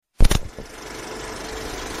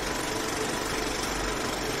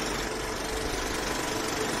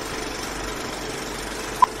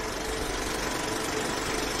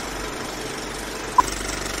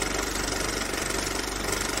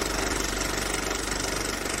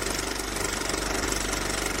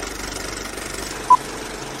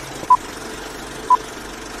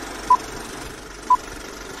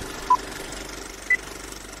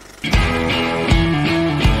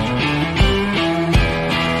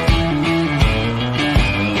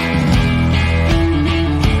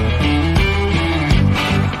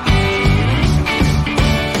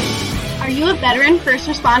first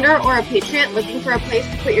responder or a patriot looking for a place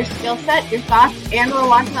to put your skill set, your thoughts, and or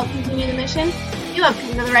want to help continue the mission? You have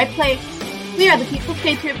come to the right place. We are the People's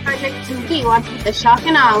Patriot Project, and we want to put the shock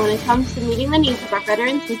and awe when it comes to meeting the needs of our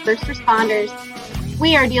veterans and first responders.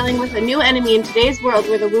 We are dealing with a new enemy in today's world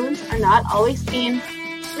where the wounds are not always seen.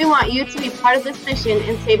 We want you to be part of this mission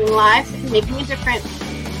in saving lives and making a difference.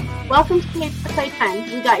 Welcome to Patriot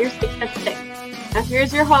Playtime. We got your 6 at 6. Now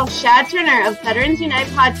here's your host, Shad Turner of Veterans Unite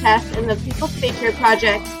Podcast and the People's Patriot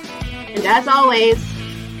Project. And as always,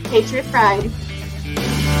 Patriot Pride.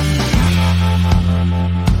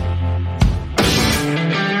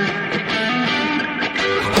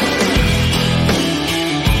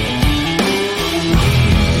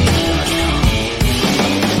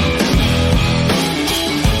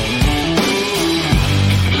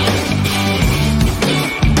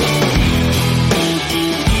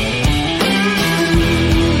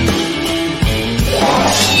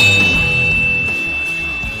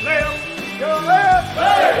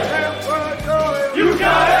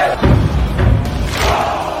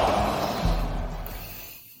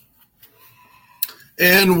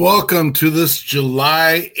 And welcome to this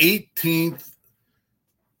July 18th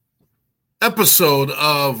episode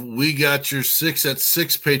of We Got Your 6 at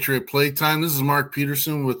 6 Patriot Playtime. This is Mark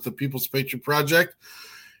Peterson with the People's Patriot Project.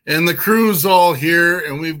 And the crew's all here,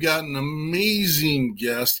 and we've got an amazing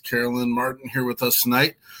guest, Karalyn Martin, here with us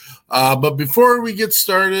tonight. But before we get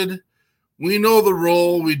started, we know the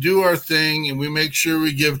role, we do our thing, and we make sure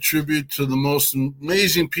we give tribute to the most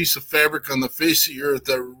amazing piece of fabric on the face of the earth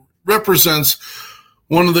that represents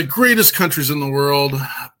one of the greatest countries in the world.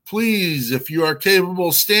 Please, if you are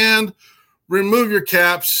capable, stand, remove your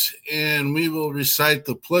caps, and we will recite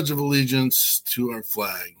the Pledge of Allegiance to our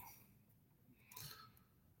flag.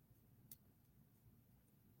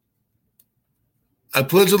 I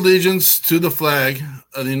pledge allegiance to the flag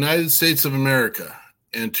of the United States of America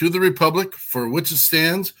and to the republic for which it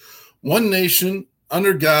stands, one nation,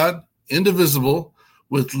 under God, indivisible,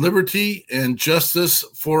 with liberty and justice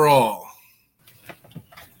for all.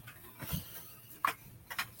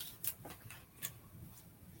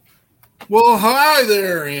 Well, hi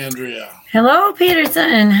there, Andrea. Hello,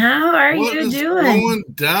 Peterson. How are you doing? Going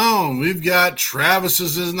down. We've got Travis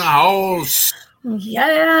is in the house.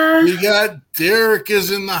 Yeah. We got Derek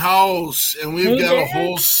is in the house, and we've got Derek. A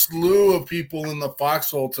whole slew of people in the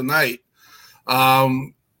foxhole tonight.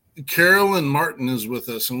 Karalyn Martin is with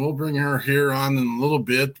us, and we'll bring her here on in a little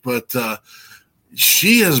bit, but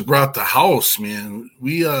she has brought the house, man.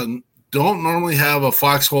 We don't normally have a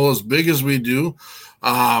foxhole as big as we do.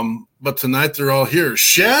 But tonight they're all here.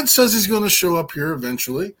 Shad says he's going to show up here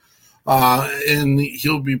eventually, and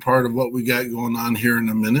he'll be part of what we got going on here in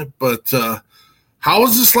a minute. But how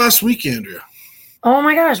was this last week, Andrea? Oh,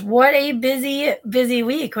 my gosh. What a busy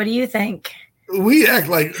week. What do you think? We act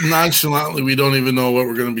like nonchalantly we don't even know what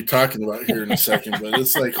we're going to be talking about here in a second. But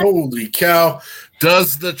it's like, holy cow.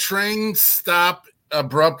 Does the train stop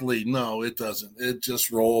abruptly? No, it doesn't. It just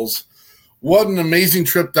rolls. What an amazing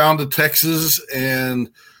trip down to Texas and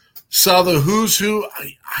saw the who's who.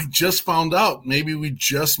 I just found out. Maybe we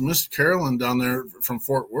just missed Karalyn down there from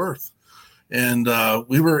Fort Worth. And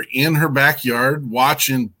we were in her backyard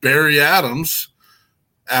watching Adam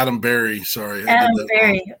Berry, sorry. Adam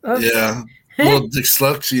Berry. Yeah, a little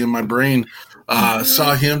dyslexia in my brain.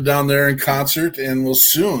 Saw him down there in concert and will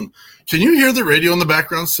soon. Can you hear the radio in the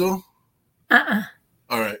background still? All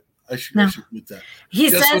right. I should mute that.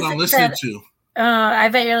 Guess what I'm listening to? I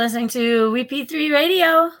bet you're listening to WP3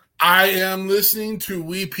 Radio. I am listening to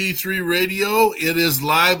WP3 Radio. It is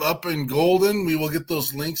live up in Golden. We will get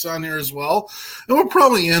those links on here as well. And we'll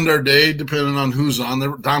probably end our day depending on who's on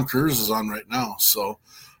there. Tom Cruise is on right now. So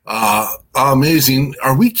amazing.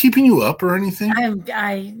 Are we keeping you up or anything?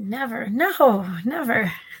 I never. No,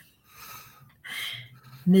 never.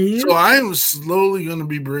 No. So I'm slowly going to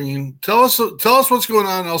be bringing. Tell us what's going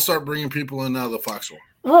on. I'll start bringing people in out of the foxhole.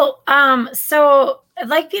 Well, so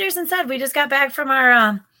like Peterson said, we just got back from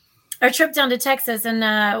our trip down to Texas,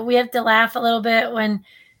 and we have to laugh a little bit when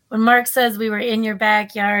Mark says we were in your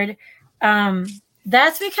backyard.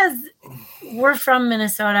 That's because we're from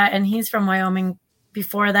Minnesota and he's from Wyoming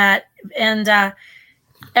before that, and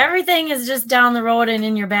everything is just down the road and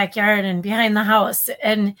in your backyard and behind the house,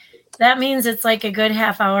 and that means it's like a good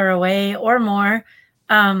half hour away or more.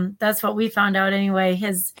 That's what we found out anyway.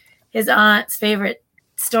 His aunt's favorite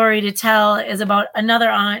story to tell is about another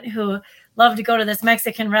aunt who loved to go to this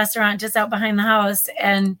Mexican restaurant just out behind the house,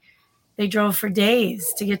 and they drove for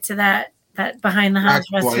days to get to that behind the house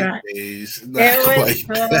restaurant.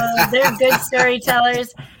 They're good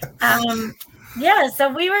storytellers. So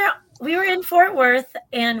we were we were in Fort Worth,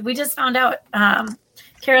 and we just found out,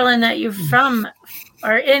 Karalyn, that you're from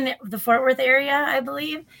or in the Fort Worth area, I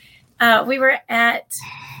believe. We were at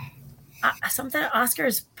something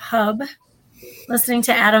Oscar's Pub listening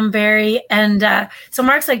to Adam Berry. And so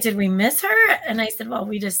Mark's like, did we miss her? And I said, well,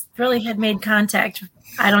 we just really had made contact.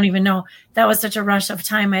 I don't even know. That was such a rush of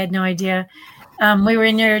time. I had no idea. We were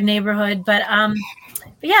in your neighborhood. But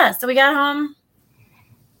yeah, so we got home.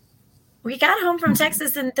 We got home from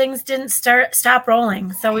Texas and things didn't stop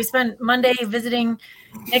rolling. So we spent Monday visiting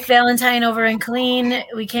Nick Valentine over in Killeen.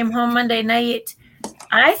 We came home Monday night.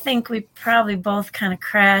 I think we probably both kind of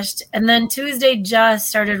crashed. And then Tuesday just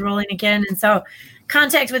started rolling again. And so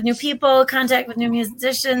contact with new people, contact with new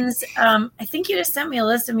musicians. I think you just sent me a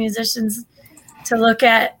list of musicians to look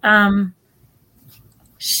at.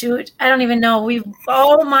 Shoot, I don't even know.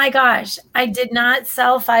 Oh my gosh. I did not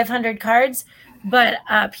sell 500 cards, but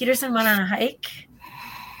Peterson went on a hike.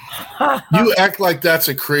 You act like that's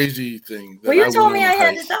a crazy thing. Well, you told me I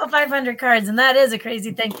had to sell 500 cards, and that is a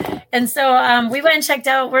crazy thing. And so we went and checked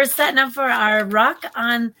out. We're setting up for our ruck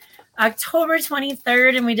on October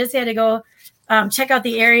 23rd, and we just had to go check out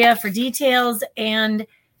the area for details. And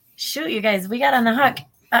shoot, you guys, we got on the hook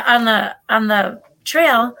on the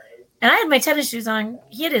trail, and I had my tennis shoes on.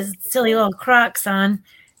 He had his silly little Crocs on,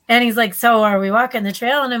 and he's like, "So are we walking the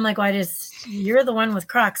trail?" And I'm like, "Well, you're the one with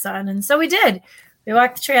Crocs on." And so we did. We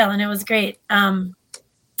walked the trail, and it was great.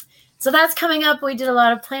 So that's coming up. We did a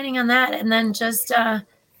lot of planning on that, and then just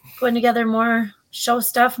putting together more show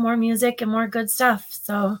stuff, more music, and more good stuff.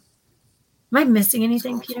 So am I missing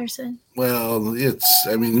anything, Peterson? Well,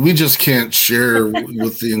 we just can't share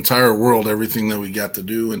with the entire world everything that we got to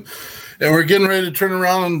do. And we're getting ready to turn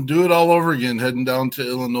around and do it all over again, heading down to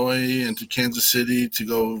Illinois and to Kansas City to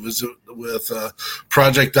go visit with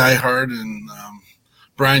Project Die Hard and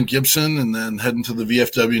Brian Gibson, and then heading to the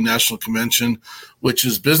VFW National Convention, which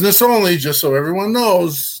is business only, just so everyone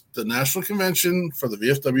knows. The National Convention for the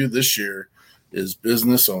VFW this year is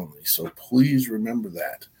business only. So please remember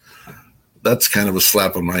that. That's kind of a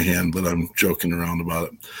slap on my hand, but I'm joking around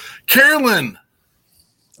about it. Karalyn.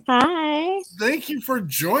 Hi. Thank you for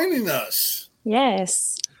joining us.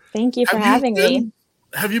 Yes. Thank you for having me.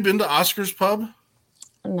 Have you been to Oscar's Pub?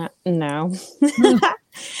 No.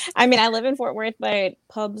 I mean, I live in Fort Worth, but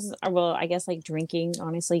pubs are, well, I guess like drinking,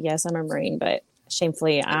 honestly, yes, I'm a Marine, but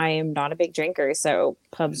shamefully, I am not a big drinker, so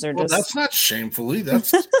pubs are just... That's not shamefully.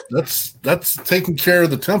 That's taking care of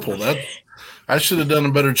the temple. I should have done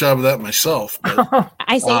a better job of that myself. But,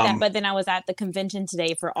 I say that, but then I was at the convention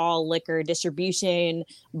today for all liquor distribution,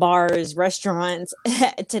 bars, restaurants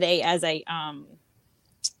today as I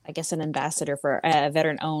guess an ambassador for a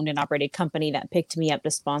veteran-owned and operated company that picked me up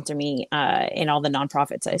to sponsor me in all the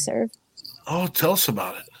nonprofits I serve. Oh, tell us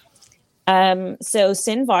about it. So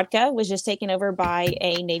Sin Vodka was just taken over by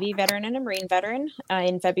a Navy veteran and a Marine veteran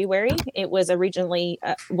in February. It was originally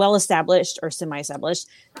well-established or semi-established.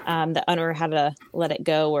 The owner had to let it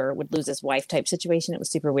go or would lose his wife type situation. It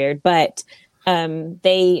was super weird, but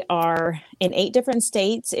they are in 8 different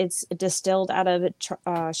states. It's distilled out of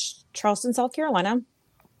Charleston, South Carolina.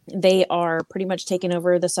 They are pretty much taking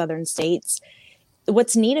over the southern states.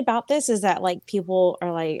 What's neat about this is that like people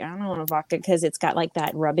are like, I don't want a vodka because it's got like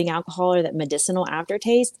that rubbing alcohol or that medicinal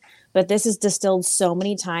aftertaste. But this is distilled so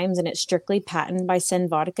many times and it's strictly patented by Sin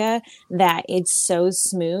Vodka that it's so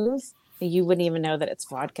smooth you wouldn't even know that it's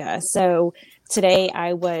vodka. So today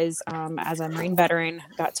I was, as a Marine veteran,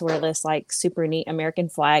 got to wear this like super neat American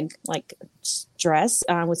flag like dress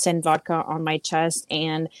with Sin Vodka on my chest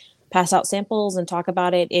and pass out samples and talk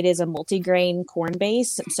about it. It is a multi-grain corn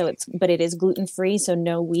base, but it is gluten-free, so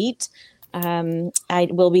no wheat. I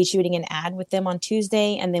will be shooting an ad with them on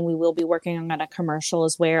Tuesday, and then we will be working on a commercial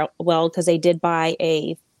as well, because they did buy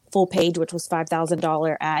a full page, which was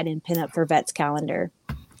 $5,000 ad and pin up for Vets Calendar.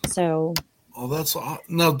 So, that's awesome.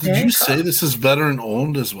 Now, did you say this is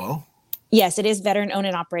veteran-owned as well? Yes, it is veteran owned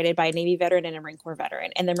and operated by a Navy veteran and a Marine Corps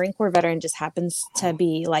veteran. And the Marine Corps veteran just happens to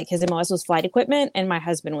be like his MOS was flight equipment and my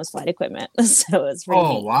husband was flight equipment. So it's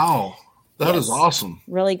really neat. Wow. That is awesome.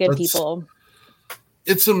 Really good people.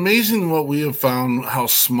 It's amazing what we have found, how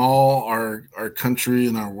small our country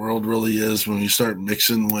and our world really is when you start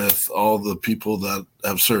mixing with all the people that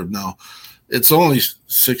have served. Now, it's only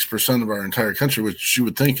 6% of our entire country, which you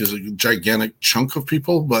would think is a gigantic chunk of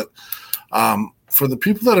people, but for the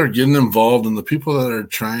people that are getting involved and the people that are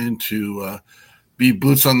trying to be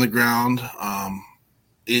boots on the ground,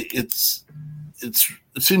 it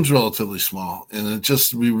seems relatively small. And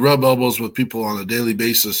we rub elbows with people on a daily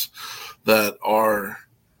basis that are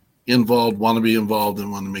involved, want to be involved,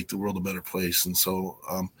 and want to make the world a better place. And so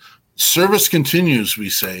service continues, we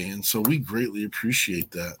say, and so we greatly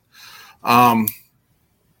appreciate that.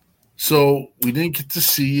 So we didn't get to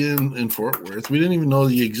see you in Fort Worth. We didn't even know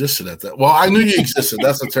you existed at that. Well, I knew you existed.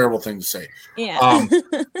 That's a terrible thing to say. Yeah.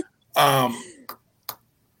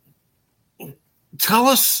 Tell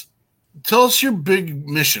us your big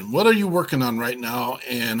mission. What are you working on right now,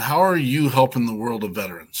 and how are you helping the world of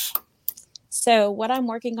veterans? So what I'm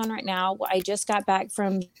working on right now, I just got back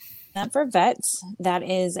from for Vets. That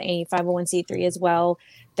is a 501c3 as well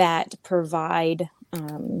that provide,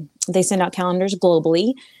 they send out calendars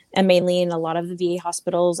globally and mainly in a lot of the VA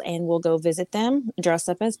hospitals, and we'll go visit them, dress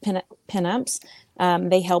up as pinups.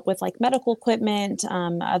 They help with like medical equipment,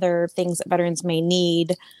 other things that veterans may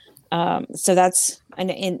need. So that's,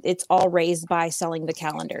 and it's all raised by selling the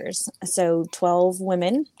calendars. So 12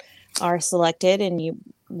 women are selected, and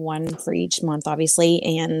one for each month, obviously.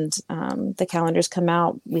 And the calendars come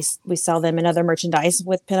out. We sell them in other merchandise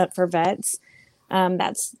with Pinup for Vets.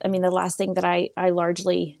 That's, I mean, the last thing that I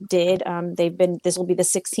largely did. This will be the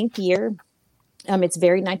 16th year. It's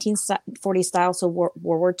very 1940 style. So World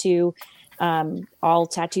War II, all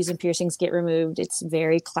tattoos and piercings get removed. It's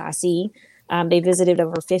very classy. They visited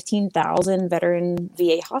over 15,000 veteran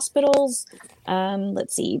VA hospitals.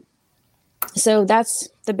 Let's see. So that's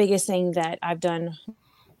the biggest thing that I've done,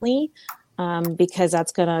 because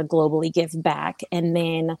that's going to globally give back. And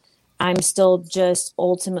then I'm still just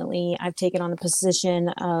ultimately, I've taken on the position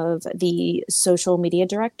of the social media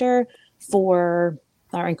director for,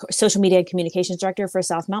 or social media and communications director for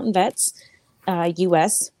South Mountain Vets,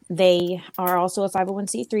 US. They are also a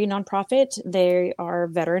 501c3 nonprofit. They are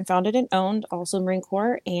veteran founded and owned, also Marine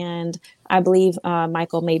Corps. And I believe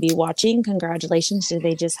Michael may be watching. Congratulations.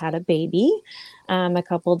 They just had a baby a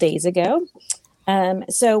couple days ago.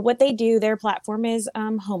 So what they do, their platform is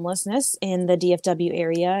homelessness in the DFW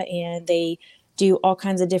area. And they do all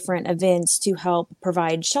kinds of different events to help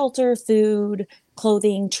provide shelter, food,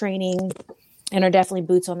 clothing, training, and are definitely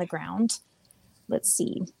boots on the ground. Let's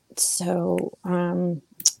see. So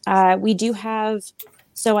we do have,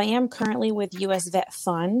 so I am currently with US Vet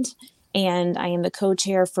Fund, and I am the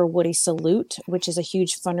co-chair for Woody Salute, which is a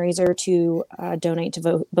huge fundraiser to donate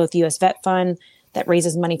to both US Vet Fund that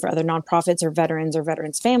raises money for other nonprofits or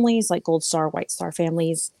veterans families like Gold Star, White Star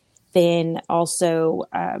families. Then also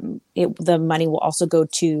the money will also go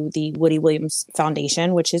to the Woody Williams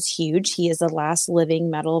Foundation, which is huge. He is the last living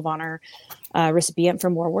Medal of Honor recipient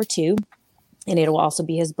from World War II. And it will also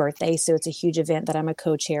be his birthday. So it's a huge event that I'm a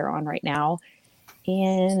co-chair on right now.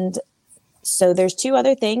 And so there's two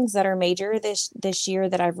other things that are major this year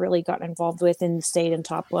that I've really gotten involved with and stayed on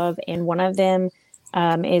top of. And one of them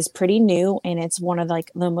is pretty new. And it's one of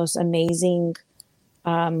like the most amazing,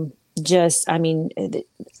 it's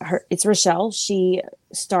Rochelle. She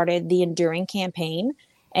started the Enduring campaign.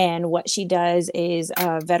 And what she does is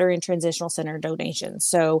veteran transitional center donations.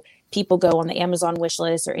 So people go on the Amazon wish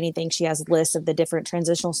list or anything. She has lists of the different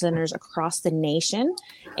transitional centers across the nation.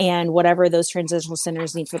 And whatever those transitional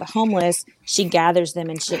centers need for the homeless, she gathers them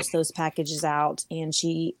and ships those packages out. And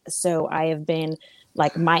so I have been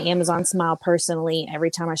like my Amazon Smile personally, every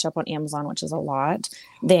time I shop on Amazon, which is a lot,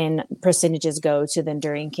 then percentages go to the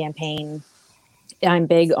Enduring campaign. I'm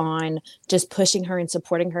big on just pushing her and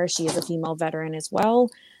supporting her. She is a female veteran as well.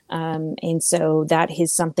 And so that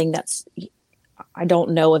is something that's, I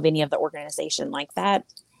don't know of any other organization like that.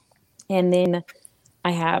 And then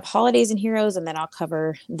I have Holidays and Heroes, and then I'll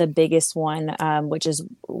cover the biggest one, which is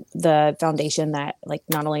the foundation that like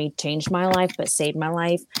not only changed my life, but saved my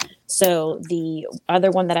life. So the other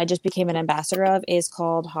one that I just became an ambassador of is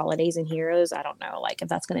called Holidays and Heroes. I don't know, like if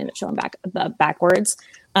that's going to end up showing backwards.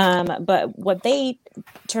 But what they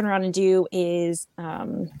turn around and do is,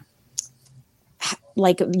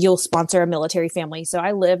 like you'll sponsor a military family. So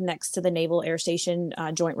I live next to the Naval Air Station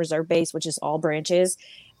Joint Reserve Base, which is all branches.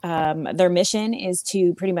 Their mission is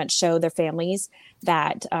to pretty much show their families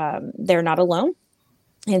that they're not alone.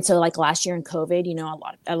 And so like last year in COVID, you know,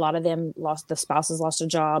 a lot of them the spouses lost a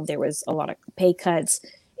job. There was a lot of pay cuts.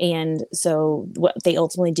 And so what they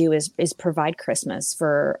ultimately do is provide Christmas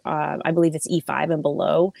for, I believe it's E5 and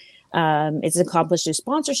below. It's accomplished through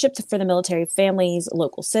sponsorship for the military families,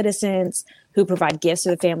 local citizens who provide gifts to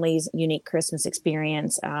the families, unique Christmas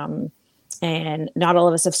experience. And not all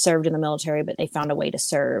of us have served in the military, but they found a way to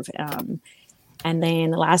serve. And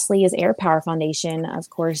then lastly is Air Power Foundation.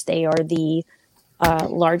 Of course, they are the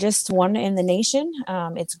largest one in the nation.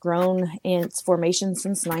 It's grown in its formation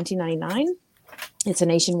since 1999. It's a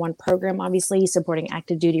nationwide program, obviously, supporting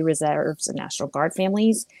active duty reserves and National Guard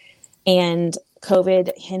families. And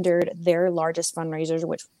COVID hindered their largest fundraisers,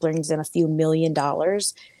 which brings in a few $1 million,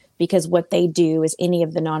 because what they do is any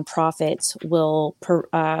of the nonprofits will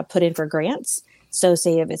put in for grants. So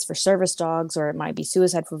say if it's for service dogs, or it might be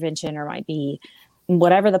suicide prevention, or it might be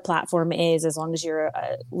whatever the platform is, as long as you're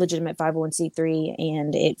a legitimate 501c3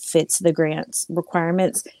 and it fits the grants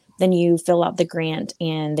requirements, then you fill out the grant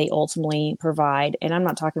and they ultimately provide. And I'm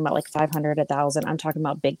not talking about like 500, 1,000. I'm talking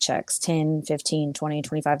about big checks, 10, 15, 20,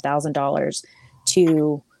 $25,000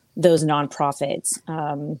 to those nonprofits.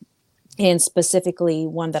 And specifically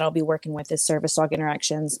one that I'll be working with is Service Dog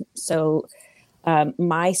Interactions. So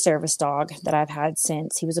my service dog that I've had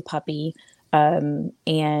since he was a puppy,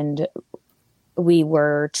 and we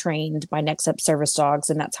were trained by Next Up Service Dogs,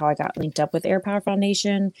 and that's how I got linked up with Air Power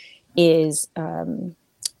Foundation. Is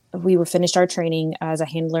we were finished our training as a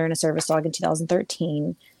handler and a service dog in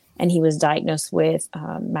 2013, and he was diagnosed with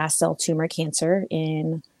mast cell tumor cancer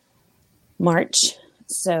in March.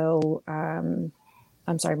 So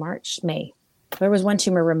May. There was one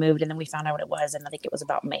tumor removed, and then we found out what it was, and I think it was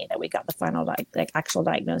about May that we got the final actual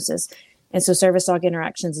diagnosis. And so Service Dog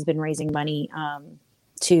Interactions has been raising money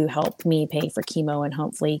to help me pay for chemo and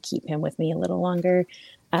hopefully keep him with me a little longer.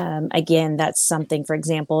 Again, that's something, for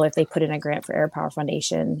example, if they put in a grant for Air Power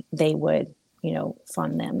Foundation, they would,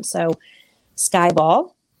 fund them. So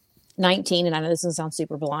Skyball, 19, and I know this doesn't sound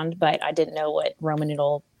super blonde, but I didn't know what Roman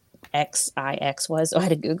numeral XIX was, so I had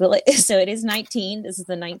to Google it. So it is 19. This is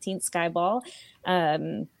the 19th Skyball.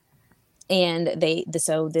 And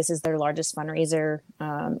so this is their largest fundraiser.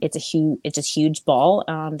 It's a huge ball.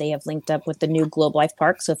 They have linked up with the new Globe Life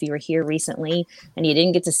Park. So if you were here recently and you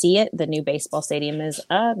didn't get to see it, the new baseball stadium is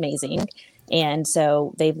amazing. And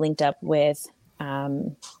so they've linked up with,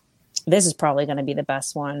 this is probably going to be the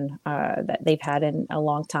best one that they've had in a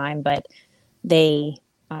long time, but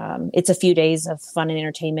it's a few days of fun and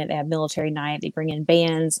entertainment. They have military night. They bring in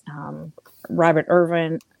bands. Robert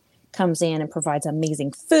Irvin comes in and provides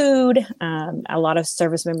amazing food. A lot of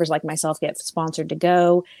service members like myself get sponsored to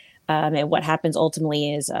go. And what happens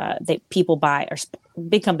ultimately is people buy, or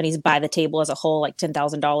big companies buy the table as a whole, like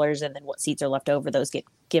 $10,000. And then what seats are left over, those get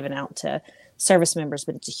given out to service members.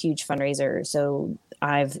 But it's a huge fundraiser. So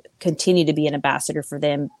I've continued to be an ambassador for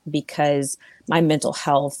them because my mental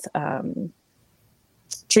health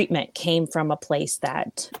treatment came from a place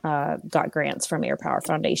that got grants from Air Power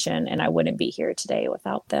Foundation, and I wouldn't be here today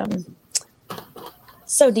without them.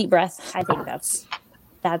 So deep breath. I think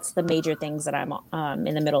that's the major things that I'm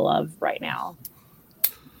in the middle of right now.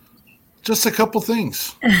 Just a couple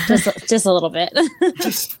things. just a little bit.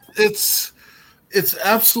 It's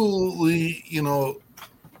absolutely,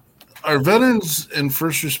 our veterans and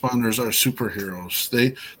first responders are superheroes.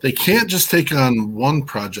 They can't just take on one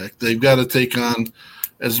project. They've got to take on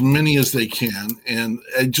as many as they can. And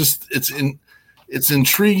it's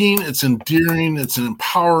intriguing, it's endearing, it's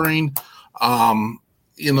empowering. I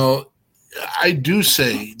do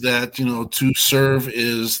say that, to serve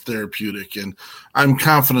is therapeutic, and I'm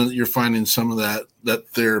confident that you're finding some of that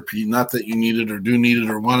therapy, not that you need it or do need it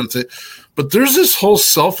or want it to, but there's this whole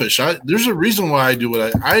there's a reason why I do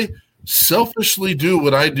what I selfishly do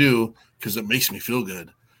what I do, because it makes me feel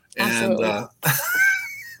good. Absolutely.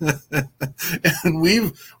 And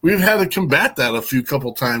we've had to combat that a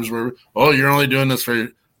couple times where, you're only doing this for,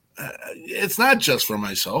 it's not just for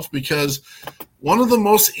myself, because one of the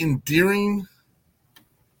most endearing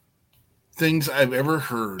things I've ever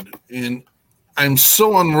heard, and I'm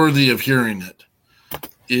so unworthy of hearing it,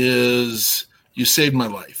 is you saved my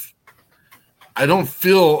life. I don't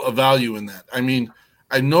feel a value in that. I mean,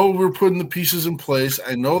 I know we're putting the pieces in place.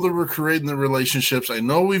 I know that we're creating the relationships. I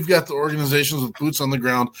know we've got the organizations with boots on the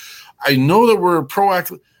ground. I know that we're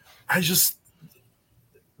proactive.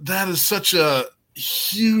 That is such a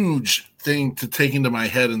huge thing to take into my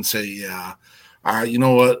head and say, you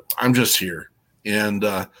know what? I'm just here. And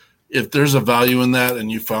if there's a value in that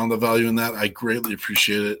and you found the value in that, I greatly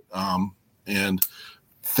appreciate it. And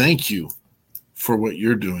thank you for what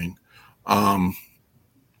you're doing.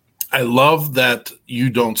 I love that you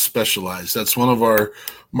don't specialize. That's one of our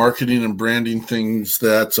marketing and branding things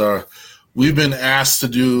that we've been asked to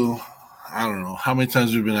do. I don't know how many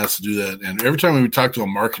times we've been asked to do that. And every time we talk to a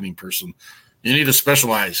marketing person, you need to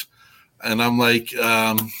specialize. And I'm like,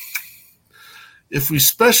 if we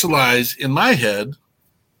specialize in my head,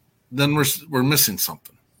 then we're missing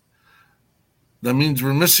something. That means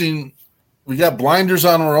we got blinders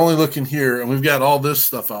on, we're only looking here, and we've got all this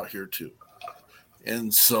stuff out here too.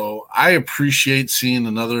 And so I appreciate seeing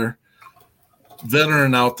another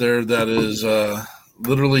veteran out there that is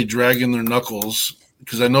literally dragging their knuckles,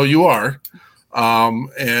 because I know you are.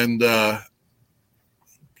 And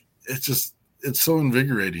it's so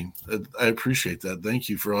invigorating. I appreciate that. Thank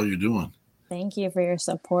you for all you're doing. Thank you for your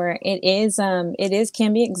support. It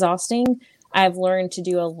can be exhausting. I've learned to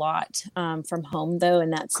do a lot from home though,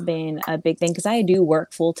 and that's been a big thing because I do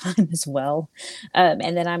work full time as well.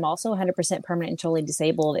 And then I'm also 100% permanent and totally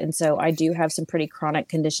disabled. And so I do have some pretty chronic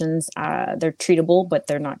conditions. They're treatable, but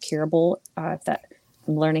they're not curable. If that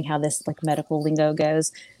I'm learning how this like medical lingo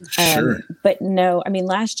goes. Sure. But no, I mean,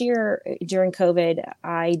 last year during COVID,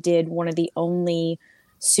 I did one of the only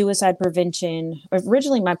suicide prevention.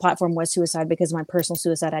 Originally, my platform was suicide because of my personal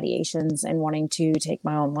suicide ideations and wanting to take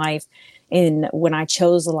my own life. And when I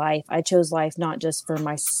chose life not just for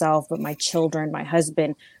myself, but my children, my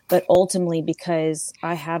husband, but ultimately because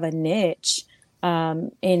I have a niche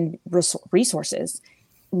in resources,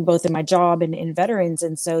 both in my job and in veterans.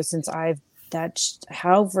 And so since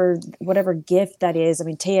however, whatever gift that is, I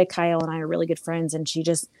mean, Taya, Kyle, and I are really good friends, and she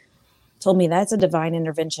just told me that's a divine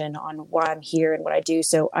intervention on why I'm here and what I do.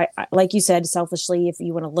 So I like you said, selfishly, if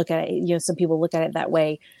you want to look at it, some people look at it that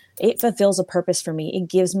way, it fulfills a purpose for me. It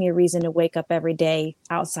gives me a reason to wake up every day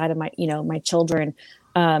outside of my, my children.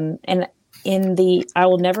 And I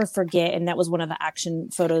will never forget. And that was one of the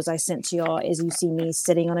action photos I sent to y'all is you see me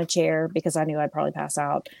sitting on a chair because I knew I'd probably pass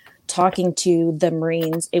out, talking to the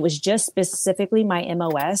Marines. It was just specifically my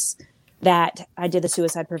MOS that I did the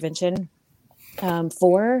suicide prevention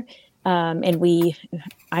for. And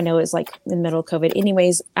I know it's like in the middle of COVID.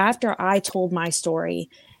 Anyways, after I told my story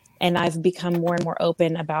and I've become more and more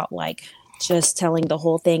open about like just telling the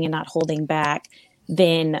whole thing and not holding back,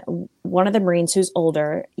 then one of the Marines who's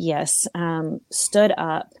older, stood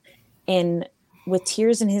up and with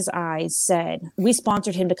tears in his eyes said, we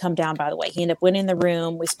sponsored him to come down, by the way. He ended up winning the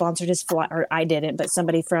room. We sponsored his flight, or I didn't, but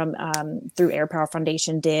somebody from through Air Power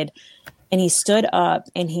Foundation did. And he stood up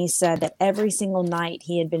and he said that every single night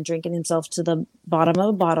he had been drinking himself to the bottom of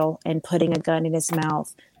a bottle and putting a gun in his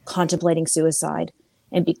mouth, contemplating suicide.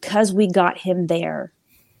 And because we got him there,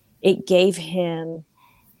 it gave him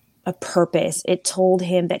a purpose. It told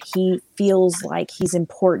him that he feels like he's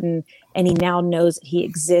important and he now knows that he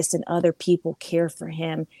exists and other people care for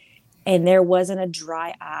him. And there wasn't a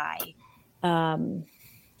dry eye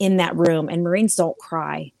in that room. And Marines don't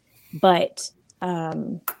cry, but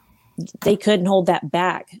they couldn't hold that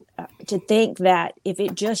back. To think that if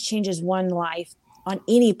it just changes one life on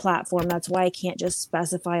any platform, that's why I can't just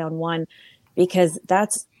specify on one, because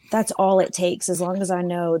that's all it takes. As long as I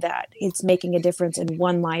know that it's making a difference in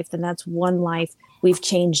one life, then that's one life we've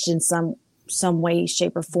changed in some way,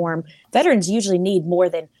 shape, or form. Veterans usually need more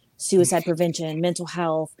than suicide prevention, mental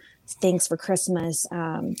health, things for Christmas,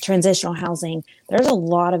 transitional housing. There's a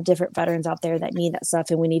lot of different veterans out there that need that stuff,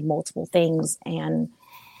 and we need multiple things. And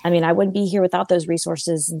I mean, I wouldn't be here without those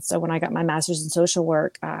resources. And so when I got my master's in social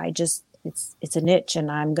work, it's a niche and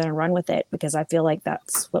I'm going to run with it because I feel like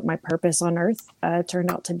that's what my purpose on earth turned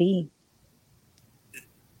out to be.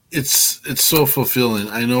 It's so fulfilling.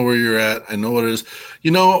 I know where you're at. I know what it is.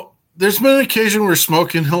 There's been an occasion where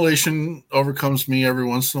smoke inhalation overcomes me every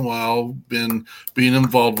once in a while, been being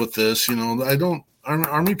involved with this.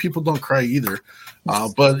 Army people don't cry either.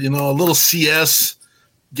 But, a little CS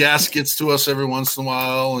gas gets to us every once in a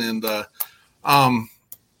while. And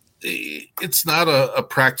it's not a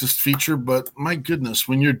practiced feature, but my goodness,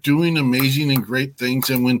 when you're doing amazing and great things,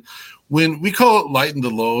 and when we call it lighten the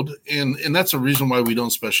load, and that's a reason why we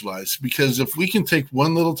don't specialize, because if we can take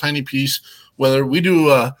one little tiny piece, whether we do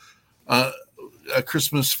a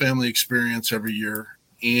Christmas family experience every year,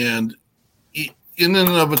 and in and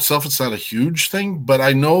of itself, it's not a huge thing, but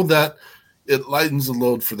I know that it lightens the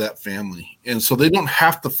load for that family. And so they don't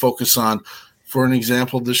have to focus on, for an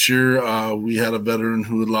example, this year, we had a veteran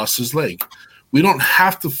who had lost his leg. We don't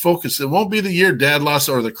have to focus. It won't be the year Dad lost,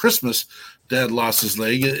 or the Christmas Dad lost his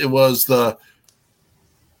leg. It was the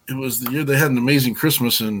year they had an amazing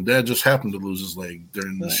Christmas and Dad just happened to lose his leg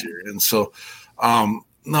during this year. And so,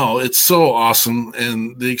 no, it's so awesome.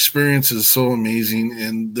 And the experience is so amazing.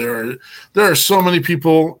 And there are so many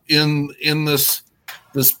people in this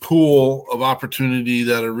pool of opportunity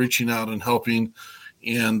that are reaching out and helping.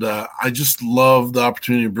 And I just love the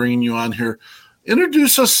opportunity of bringing you on here.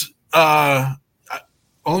 Introduce us,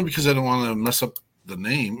 only because I don't want to mess up the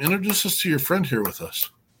name. Introduce us to your friend here with us.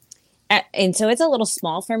 And so it's a little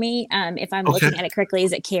small for me. If I'm looking at it correctly,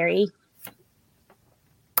 is it Carrie?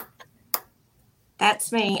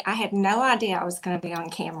 That's me. I had no idea I was going to be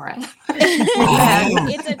on camera.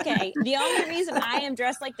 It's okay. The only reason I am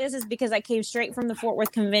dressed like this is because I came straight from the Fort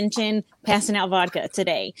Worth convention passing out vodka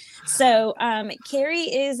today. So Carrie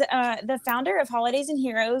is the founder of Holidays and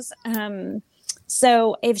Heroes.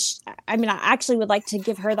 So I actually would like to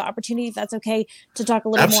give her the opportunity, if that's okay, to talk a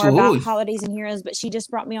little more about Holidays and Heroes, but she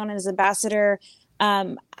just brought me on as ambassador.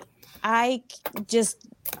 I just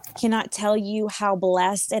cannot tell you how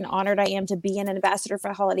blessed and honored I am to be an ambassador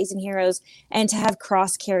for Holidays and Heroes and to have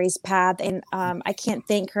crossed Carrie's path. And I can't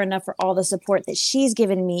thank her enough for all the support that she's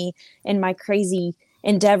given me in my crazy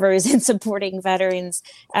endeavors in supporting veterans.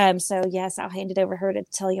 So yes, I'll hand it over her to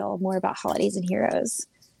tell you all more about Holidays and Heroes.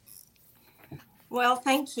 Well,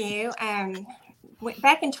 thank you.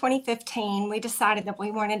 Back in 2015, we decided that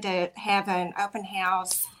we wanted to have an open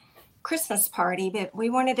house Christmas party, but we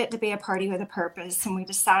wanted it to be a party with a purpose. And we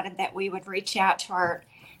decided that we would reach out to our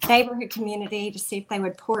neighborhood community to see if they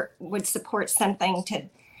would support something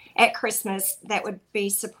at Christmas that would be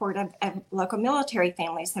supportive of local military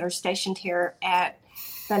families that are stationed here at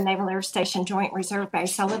the Naval Air Station Joint Reserve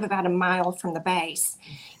Base. I live about a mile from the base.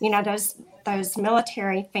 You know, those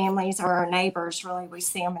military families are our neighbors, really. We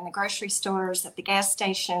see them in the grocery stores, at the gas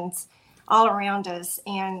stations, all around us.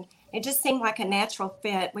 And it just seemed like a natural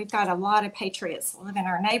fit. We've got a lot of patriots that live in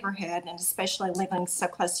our neighborhood, and especially living so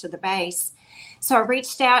close to the base. So I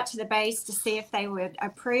reached out to the base to see if they would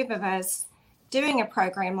approve of us doing a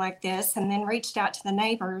program like this, and then reached out to the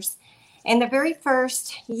neighbors. And the very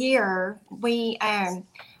first year, we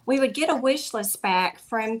would get a wish list back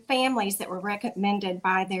from families that were recommended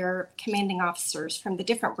by their commanding officers from the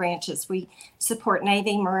different branches. We support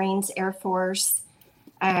Navy, Marines, Air Force,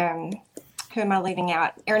 who am I leaving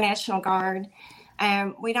out? Air National Guard.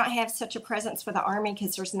 We don't have such a presence for the Army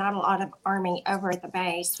because there's not a lot of Army over at the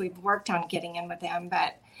base. We've worked on getting in with them.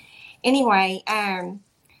 But anyway,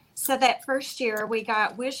 so that first year we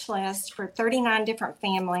got wish lists for 39 different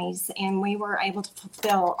families, and we were able to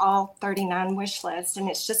fulfill all 39 wish lists. And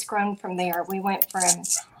it's just grown from there. We went from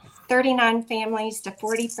 39 families to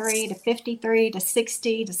 43 to 53 to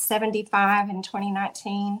 60 to 75 in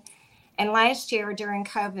 2019. And last year during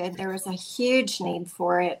COVID, there was a huge need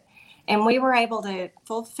for it. And we were able to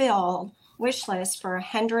fulfill wish lists for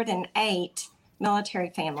 108 military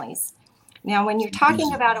families. Now, when you're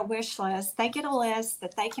talking about a wish list, they get a list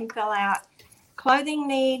that they can fill out: clothing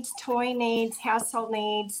needs, toy needs, household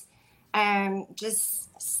needs,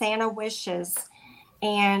 just Santa wishes.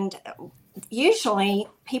 And usually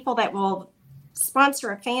people that will sponsor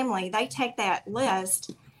a family, they take that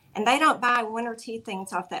list and they don't buy one or two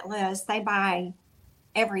things off that list. They buy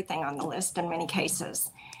everything on the list in many cases.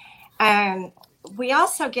 We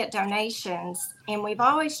also get donations, and we've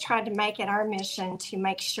always tried to make it our mission to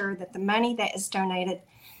make sure that the money that is donated,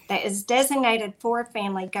 that is designated for a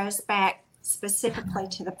family, goes back specifically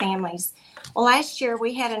to the families. Well, last year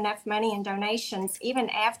we had enough money in donations, even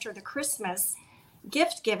after the Christmas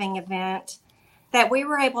gift giving event, that we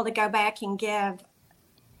were able to go back and give.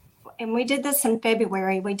 And we did this in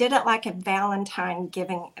February. We did it like a Valentine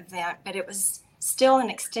giving event, but it was still an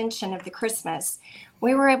extension of the Christmas.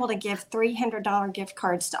 We were able to give $300 gift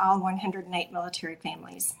cards to all 108 military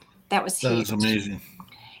families. That was huge. That is amazing.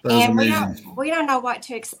 That is amazing. We don't know what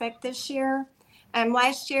to expect this year.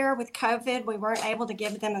 Last year with COVID, we weren't able to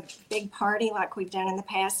give them a big party like we've done in the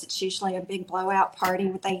past. It's usually a big blowout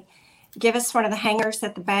party. They give us one of the hangars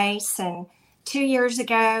at the base. And 2 years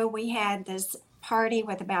ago, we had this party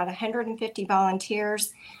with about 150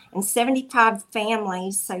 volunteers and 75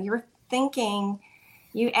 families. So you're thinking,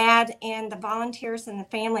 you add in the volunteers and the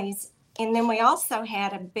families, and then we also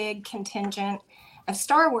had a big contingent of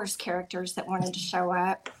Star Wars characters that wanted to show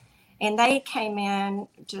up, and they came in,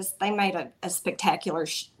 they made a spectacular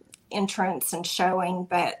entrance and showing.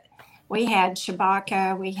 But we had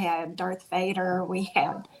Chewbacca, we had Darth Vader, we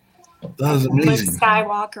had Luke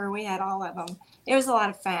Skywalker, we had all of them. It was a lot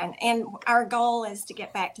of fun, and our goal is to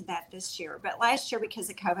get back to that this year. But last year, because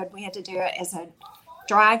of COVID, we had to do it as a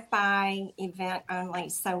drive-by event only.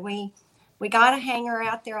 So we got a hangar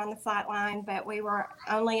out there on the flight line, but we were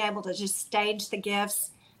only able to just stage the gifts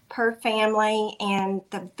per family, and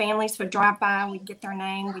the families would drive by, we'd get their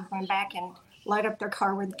name, we'd go back and load up their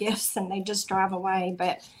car with gifts, and they just drive away.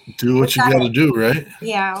 But do what you got to do, right?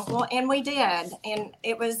 Yeah, well, and we did, and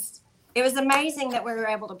it was amazing that we were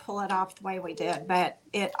able to pull it off the way we did, but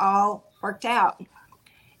it all worked out.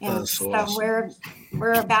 And so awesome.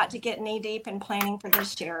 We're about to get knee deep in planning for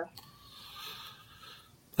this year.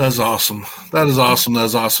 That's awesome. That is awesome.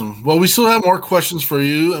 That's awesome. Well, we still have more questions for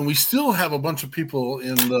you, and we still have a bunch of people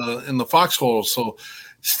in the foxhole. So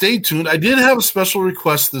stay tuned. I did have a special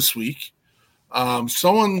request this week. I'm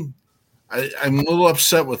a little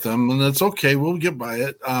upset with them, and it's okay. We'll get by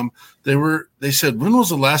it. They said, when was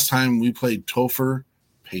the last time we played Topher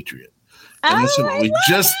Patriot? And I said,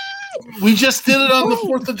 we just did it on the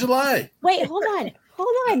 4th of July. Wait, hold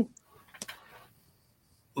on.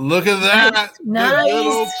 Look at that. Nice.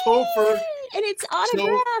 Little Topher. And it's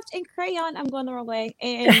autographed in crayon. I'm going the wrong way.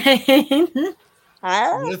 And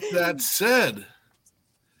With that said,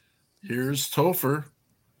 here's Topher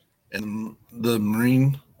and the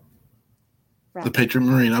Marine. Rapper. The Patriot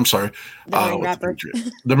Marine. I'm sorry. The Marine rapper.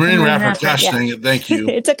 The Marine rapper. Gosh dang it. Thank you.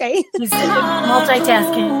 It's okay. He's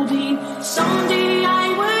multitasking. Someday I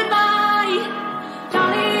would buy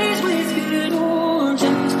dollies with good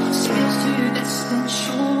oceans, sails to distant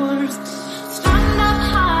shores. Stand up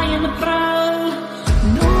high in the proud,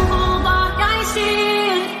 noble bark I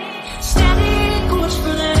steer, steady course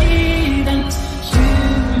for the havens.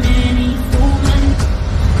 Too many foemen,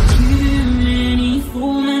 too many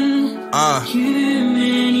foemen.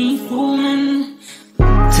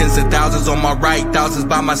 Tens of thousands on my right, thousands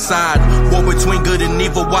by my side. War between good and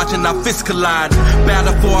evil, watching our fists collide.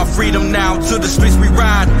 Battle for our freedom now, to the streets we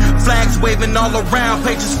ride. Flags waving all around,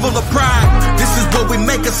 pages full of pride. This is where we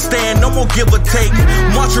make a stand, no more give or take.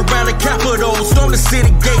 March around the Capitol, storm the city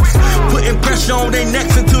gates. Putting pressure on their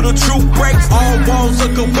necks until the truth breaks. All walls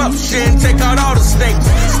of corruption, take out all the snakes.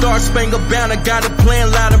 Star Spangled Banner, got it playing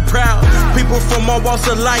loud and proud. People from all walks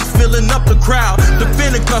of life filling up the crowd.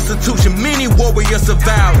 Defend the Constitution, many warriors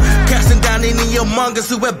survived. Casting down any among us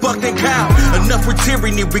who have bucked and cowed. Enough with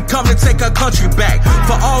tyranny, we come to take our country back.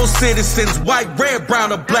 For all citizens, white, red,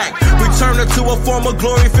 brown, or black. Return her to a form of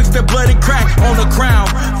glory, fix their bloody crack. On the crown,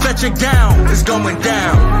 fetch it down, it's going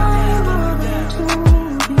down.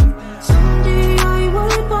 Someday I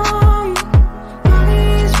would buy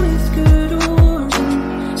dollies with good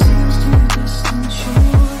oceans, sails to distant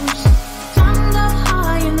shores. Stand up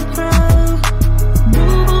high in the crowd,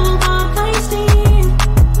 noble bark I steer,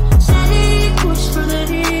 steady course for the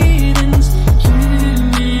havens. Too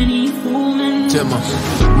many foemen.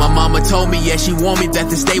 My mama told me, yeah, she warned me that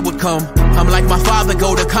this day would come. I'm like my father,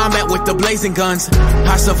 go to combat with the blazing guns.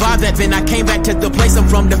 I survived that, then I came back to the place I'm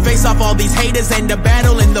from, to face off all these haters and the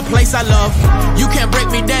battle in the place I love. You can't break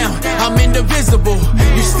me down, I'm indivisible.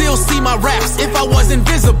 You still see my raps if I was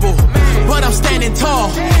invisible. But I'm standing tall,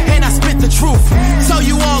 and I spit the truth. So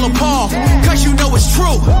you all appalled, cause you know it's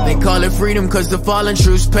true. They call it freedom cause the fallen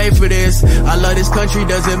troops pay for this. I love this country,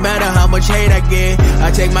 doesn't matter how much hate I get. I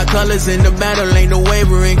take my colors in the battle, ain't no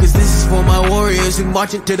wavering. Cause this is for my warriors who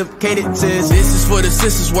marching to the cadences. This is for the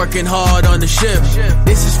sisters working hard on the ship.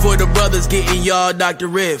 This is for the brothers getting y'all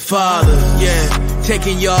doctorate. Father, yeah,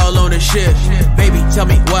 taking y'all on the ship. Baby, tell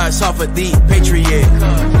me why it's all for the Patriot.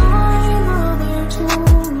 My mother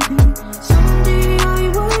told me someday I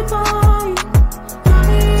would buy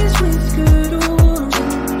dollies with good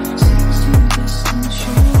oceans, sails to distant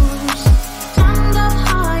shores. Stand up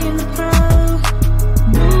high in the crowd,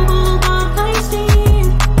 noble bark I steer,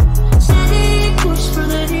 steady course for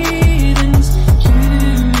the havens. Too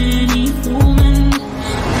many foemen,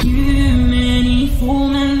 too many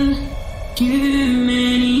foemen, too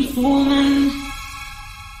many foemen.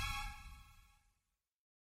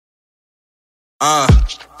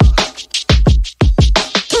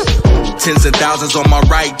 Tens of thousands on my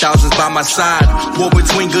right, thousands by my side. War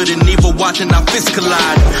between good and evil, watching our fists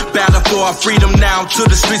collide. Battle for our freedom now, to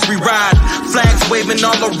the streets we ride. Flags waving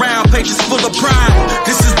all around, pages full of pride.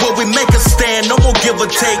 This is where we make a stand, no more give or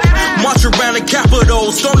take. March around the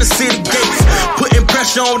Capitol, storm the city gates. Putting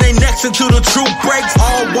pressure on their necks until the truth breaks.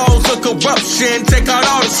 All walls of corruption, take out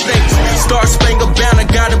all the snakes. Star Spangled Banner,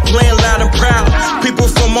 got it playing loud and proud. People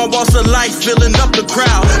from all walks of life filling up the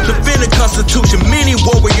crowd. Defend the Constitution, many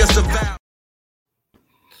warriors survive.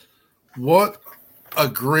 What a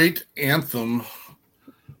great anthem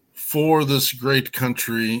for this great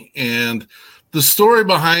country, and the story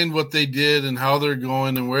behind what they did and how they're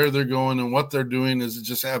going and where they're going and what they're doing is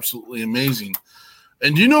just absolutely amazing.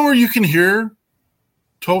 And do you know where you can hear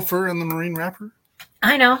Topher and the Marine Rapper?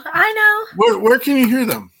 I know. Where can you hear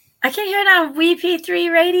them? I can hear it on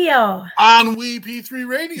WP3 radio. On WP3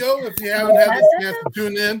 radio. If you haven't had the chance to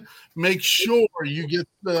tune in, make sure you get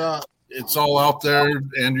it's all out there,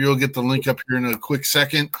 and you'll get the link up here in a quick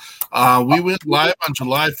second. We went live on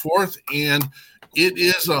July 4th, and it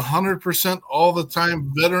is 100% all the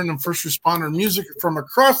time veteran and first responder music from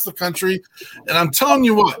across the country. And I'm telling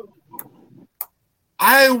you what,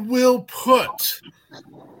 I will put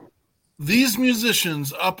these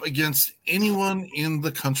musicians up against anyone in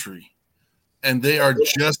the country, and they are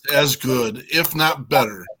just as good, if not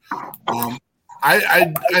better.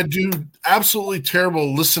 I do absolutely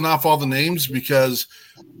terrible listing off all the names because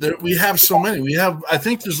we have so many. I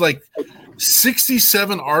think there's like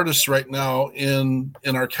 67 artists right now in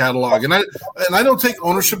our catalog, and I don't take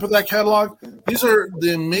ownership of that catalog. These are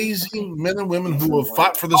the amazing men and women who have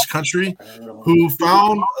fought for this country, who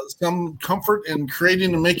found some comfort in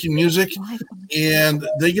creating and making music, and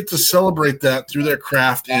they get to celebrate that through their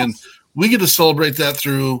craft, and we get to celebrate that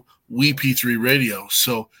through WP3 Radio.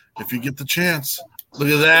 So if you get the chance, look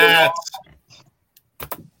at that.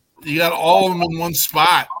 You got all of them in one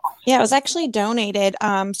spot. Yeah, it was actually donated.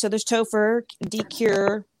 So there's Topher,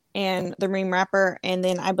 Decure, and the Ream Wrapper, and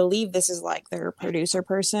then I believe this is like their producer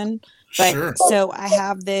person. But Sure. so I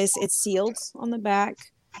have this. It's sealed on the back.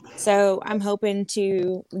 So I'm hoping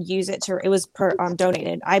to use it to. It was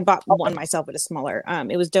donated. I bought one myself, but it's smaller.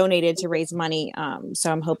 It was donated to raise money.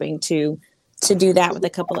 So I'm hoping to do that with a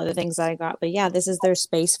couple other things that I got. But yeah, this is their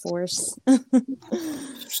Space Force.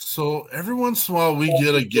 So every once in a while we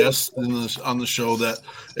get a guest on the show that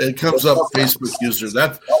it comes up Facebook user.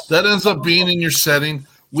 That ends up being in your setting.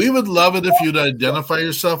 We would love it if you'd identify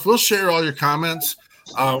yourself. We'll share all your comments.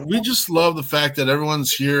 We just love the fact that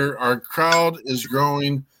everyone's here. Our crowd is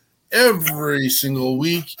growing every single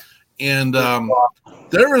week. And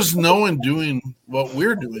there is no one doing what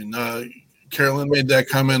we're doing. Karalyn made that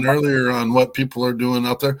comment earlier on what people are doing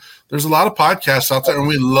out there. There's a lot of podcasts out there, and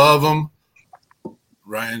we love them.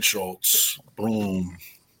 Ryan Schultz, boom,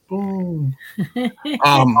 boom.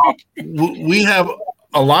 We have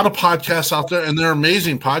a lot of podcasts out there, and they're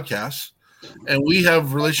amazing podcasts, and we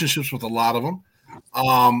have relationships with a lot of them.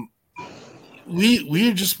 We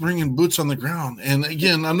are just bringing boots on the ground, and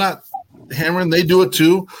again, I'm not hammering. They do it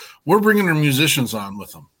too. We're bringing our musicians on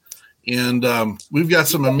with them. And we've got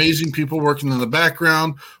some amazing people working in the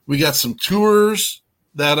background. We got some tours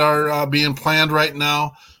that are being planned right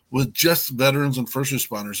now with just veterans and first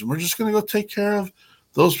responders. And we're just going to go take care of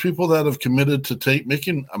those people that have committed to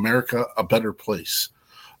making America a better place.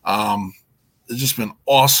 It's just been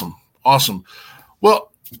awesome. Awesome.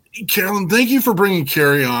 Well, Karalyn, thank you for bringing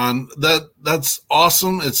Carrie on. That's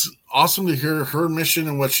awesome. It's awesome to hear her mission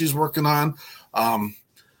and what she's working on.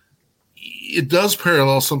 It does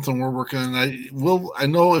parallel something we're working on. I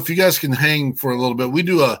know if you guys can hang for a little bit, we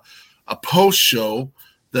do a post show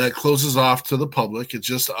that closes off to the public. It's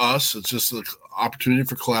just us. It's just an opportunity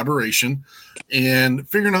for collaboration and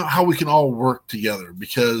figuring out how we can all work together.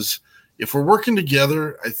 Because if we're working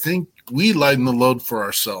together, I think we lighten the load for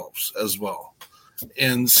ourselves as well.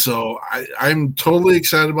 And so I'm totally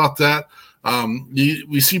excited about that.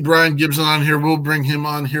 We see Brian Gibson on here. We'll bring him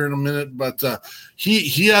on here in a minute, but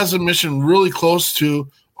he has a mission really close to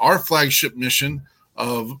our flagship mission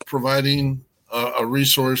of providing a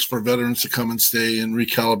resource for veterans to come and stay and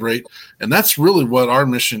recalibrate. And that's really what our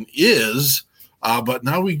mission is. But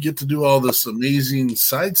now we get to do all this amazing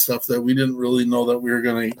side stuff that we didn't really know that we were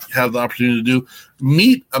going to have the opportunity to do.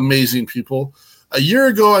 Meet amazing people. A year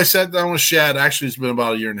ago, I sat down with Shad. Actually, it's been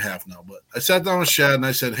about a year and a half now, but I sat down with Shad and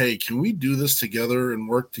I said, hey, can we do this together and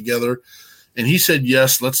work together? And he said,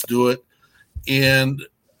 yes, let's do it. And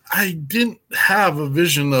I didn't have a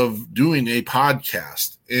vision of doing a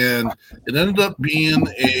podcast. And it ended up being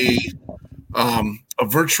a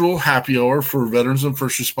virtual happy hour for veterans and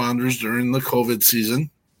first responders during the COVID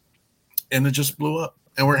season. And it just blew up.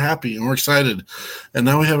 And we're happy and we're excited. And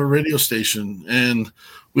now we have a radio station. And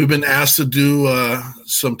we've been asked to do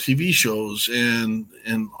some TV shows and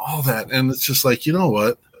all that. And it's just like, you know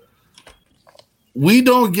what? We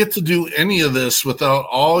don't get to do any of this without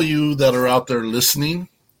all you that are out there listening.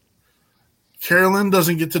 Karalyn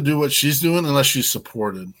doesn't get to do what she's doing unless she's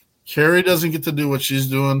supported. Carrie doesn't get to do what she's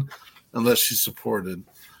doing unless she's supported.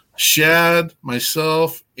 Shad,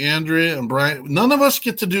 myself, Andrea, and Brian, none of us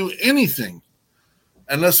get to do anything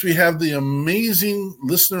unless we have the amazing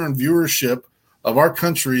listener and viewership of our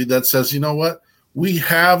country that says, you know what? We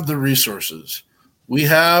have the resources. We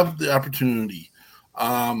have the opportunity.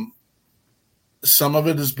 Some of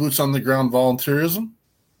it is boots on the ground volunteerism.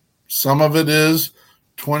 Some of it is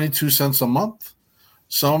 22 cents a month.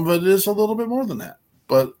 Some of it is a little bit more than that.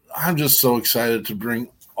 But I'm just so excited to bring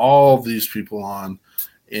all these people on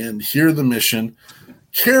and hear the mission.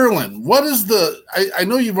 Karalyn, what is I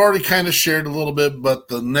know you've already kind of shared a little bit, but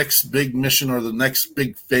the next big mission or the next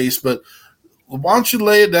big phase, but why don't you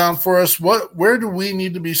lay it down for us? Where do we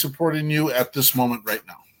need to be supporting you at this moment right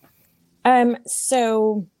now?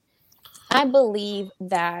 So I believe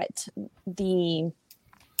that the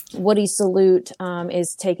Woody Salute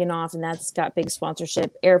is taken off, and that's got big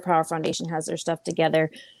sponsorship. Air Power Foundation has their stuff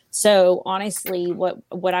together. So honestly,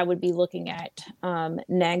 what I would be looking at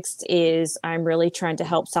next is I'm really trying to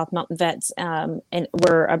help South Mountain vets, and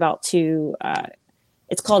we're about to.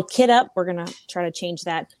 It's called Kit Up. We're gonna try to change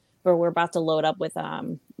that, where we're about to load up with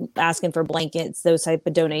asking for blankets, those type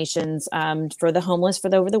of donations for the homeless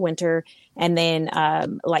for over the winter. And then,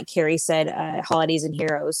 like Carrie said, holidays and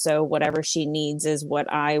heroes. So whatever she needs is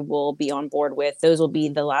what I will be on board with. Those will be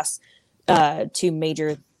the last two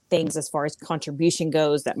major things as far as contribution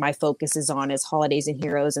goes that my focus is on is holidays and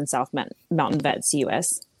heroes and South Mountain Vets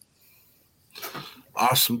US.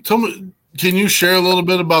 Awesome. Tell me, can you share a little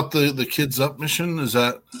bit about the Kids Up mission? Is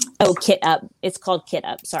that? Oh, Kit Up. It's called Kit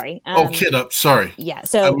Up. Sorry. Kid Up. Sorry. Yeah. I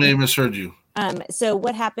So may have misheard you. So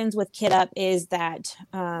what happens with Kit Up is that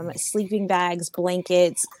sleeping bags,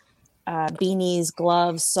 blankets, beanies,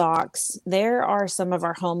 gloves, socks. There are some of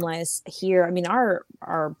our homeless here. I mean, our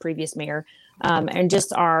previous mayor and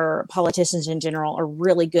just our politicians in general are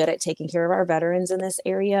really good at taking care of our veterans in this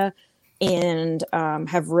area, and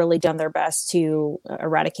have really done their best to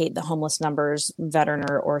eradicate the homeless numbers, veteran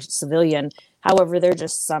or civilian. However, there are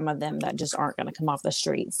just some of them that just aren't going to come off the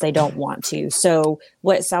streets. They don't want to. So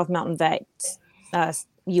what South Mountain Vet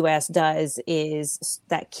US does is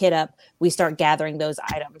that Kit Up, we start gathering those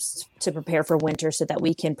items to prepare for winter so that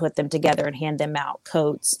we can put them together and hand them out.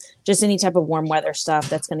 Coats, just any type of warm weather stuff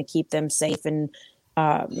that's going to keep them safe and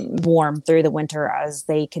warm through the winter as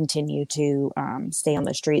they continue to stay on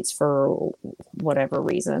the streets for whatever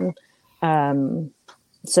reason. So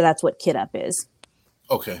that's what Kit Up is.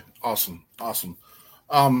 Okay. Awesome.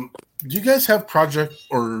 Do you guys have Project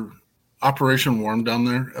or Operation Warm down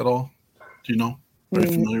there at all? Do you know? Are you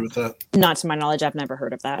familiar with that? Not to my knowledge. I've never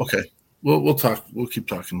heard of that. Okay. We'll talk. We'll keep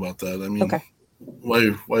talking about that. I mean, okay.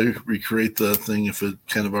 Why recreate the thing if it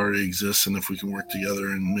kind of already exists, and if we can work together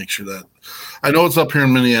and make sure that I know it's up here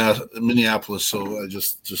in Minneapolis, so I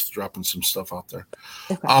just dropping some stuff out there.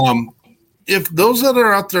 Okay. If those that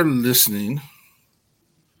are out there listening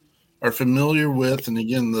are familiar with, and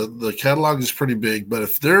again, the catalog is pretty big, but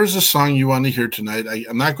if there's a song you want to hear tonight,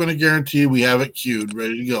 I'm not going to guarantee we have it queued,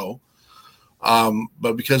 ready to go.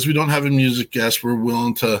 But because we don't have a music guest, we're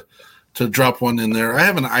willing to drop one in there. I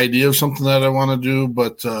have an idea of something that I want to do,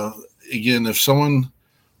 but again, if someone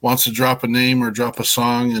wants to drop a name or drop a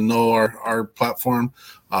song and know our platform,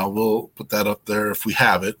 we'll put that up there if we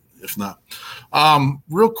have it. If not,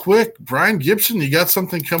 real quick, Brian Gibson, you got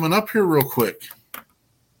something coming up here real quick.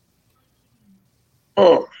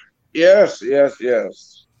 Oh, yes.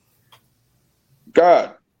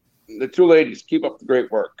 God, the two ladies, keep up the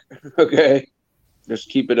great work. Okay, just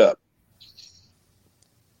keep it up.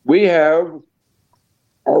 We have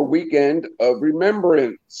our weekend of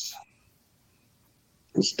remembrance.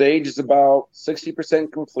 The stage is about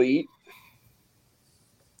 60% complete.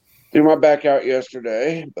 Threw my back out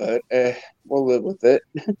yesterday, but we'll live with it.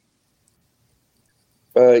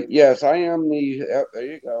 But yes, I am there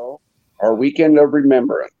you go. Our weekend of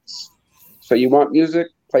remembrance. So you want music?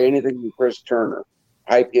 Play anything from Chris Turner.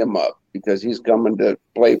 Hype him up because he's coming to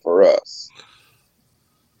play for us.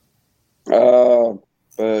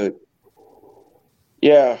 But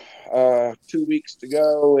yeah, 2 weeks to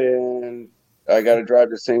go, and I got to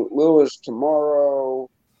drive to St. Louis tomorrow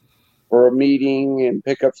for a meeting and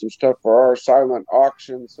pick up some stuff for our silent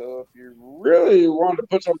auction. So if you really want to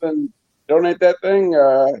put something, donate that thing,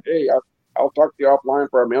 hey, I'll talk to you offline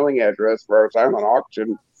for our mailing address for our silent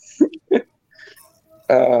auction.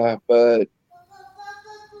 But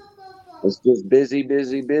it's just busy.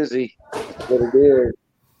 That's what it is.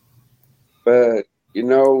 But,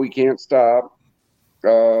 we can't stop.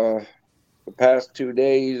 The past 2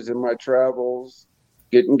 days in my travels,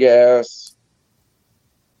 getting gas.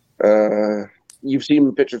 You've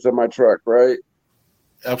seen pictures of my truck, right?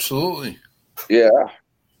 Absolutely. Yeah.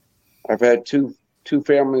 I've had two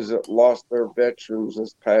families that lost their veterans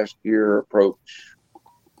this past year approach.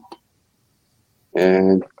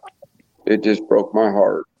 And it just broke my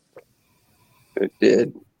heart. It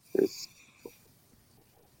did.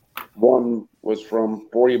 One was from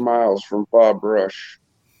 40 miles from Bob Rush.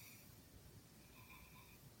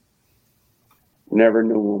 Never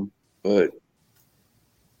knew him, but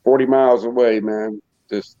 40 miles away, man.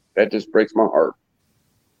 That just breaks my heart.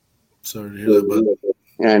 Sorry to hear that,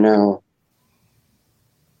 but I know.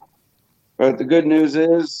 But the good news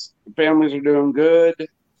is the families are doing good.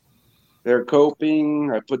 They're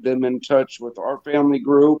coping. I put them in touch with our family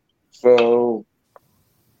group. So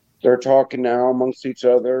they're talking now amongst each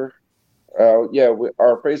other. Our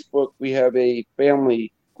Facebook, we have a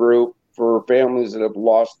family group for families that have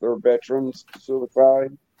lost their veterans to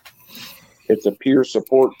suicide. It's a peer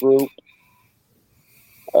support group.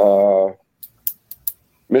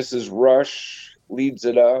 Mrs. Rush leads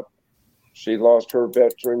it up. She lost her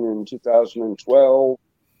veteran in 2012.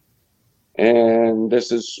 And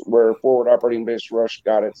this is where Forward Operating Base Rush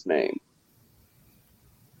got its name.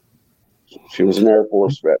 She was an Air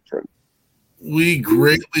Force veteran. we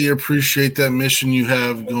greatly appreciate that mission you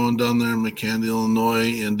have going down there in McCandy,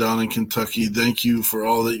 Illinois, and down in Kentucky. Thank you for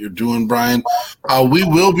all that you're doing, Brian. We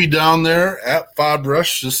will be down there at Fob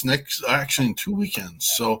Rush actually in 2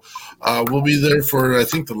 weekends. So we'll be there for, I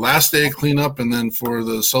think, the last day of cleanup and then for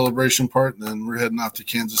the celebration part. And then we're heading off to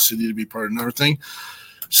Kansas City to be part of another thing.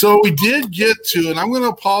 So we did get to, and I'm going to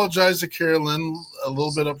apologize to Karalyn a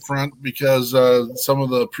little bit up front because some of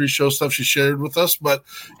the pre-show stuff she shared with us, but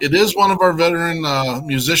it is one of our veteran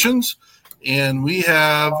musicians, and we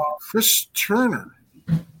have Chris Turner,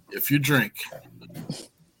 If You Drink.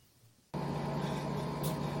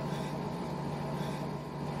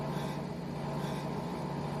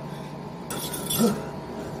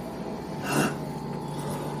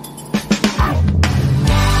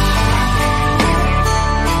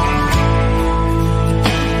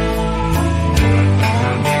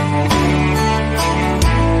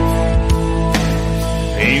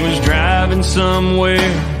 Somewhere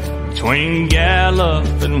between Gallup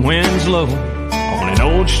and Winslow on an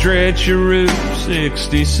old stretch of Route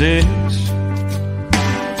 66.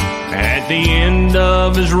 At the end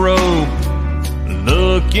of his rope,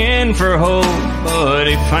 looking for hope, but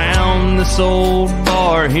he found this old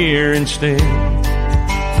bar here instead.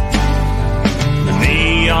 The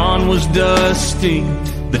neon was dusty,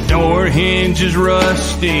 the door hinges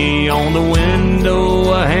rusty, on the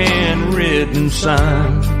window a handwritten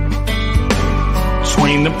sign.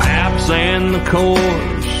 Between the Paps and the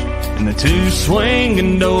Coors and the two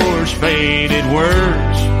swinging doors, faded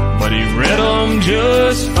words, but he read them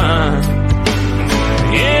just fine.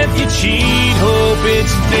 If you cheat, hope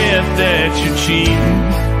it's death that you're cheating.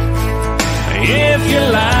 If you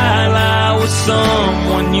lie, lie with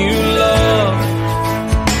someone you love.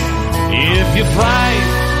 If you fight,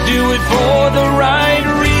 do it for the right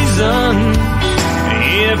reasons.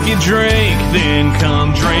 If you drink, then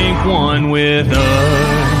come drink one with us.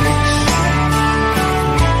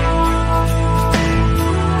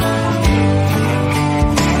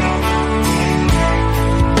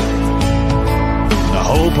 The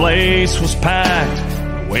whole place was packed.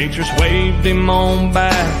 The waitress waved him on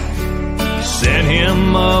back, set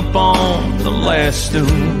him up on the last stool.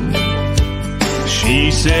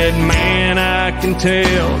 She said, man, I can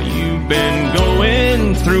tell you've been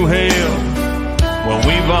going through hell. Well,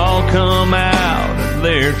 we've all come out of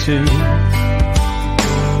there too,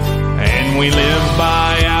 and we live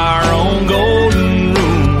by our own golden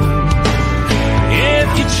rule. If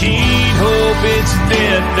you cheat, hope it's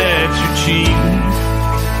death that you're cheating.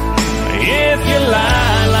 If you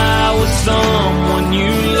lie, lie with someone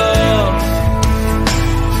you love.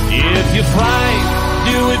 If you fight,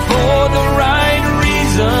 do it for the right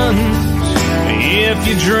reasons. If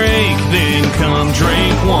you drink, then come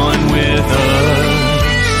drink one with us.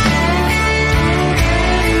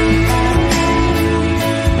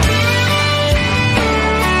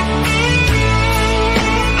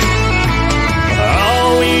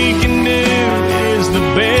 All we can do is the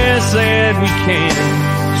best that we can.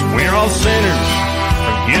 So we're all sinners,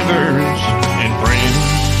 forgivers, and friends.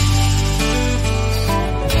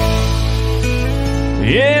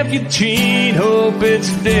 If you cheat, hope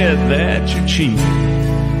it's death that you're cheating.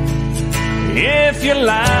 If you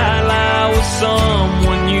lie, lie with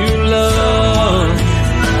someone you love.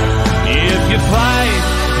 If you fight,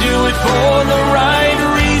 do it for the right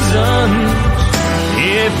reasons.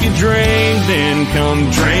 If you drink, then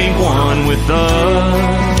come drink one with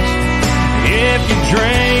us. If you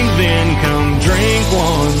drink, then come drink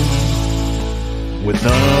one with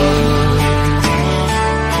us.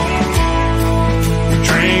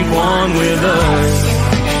 Drink one with us.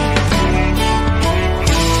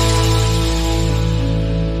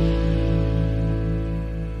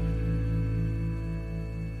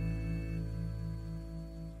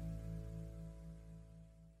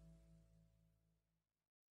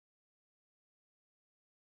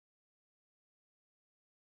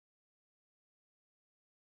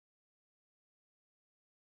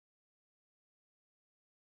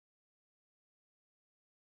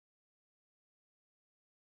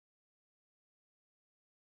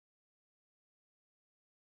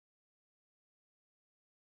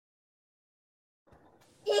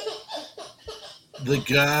 The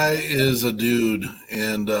guy is a dude,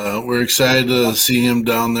 and we're excited to see him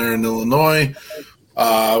down there in Illinois.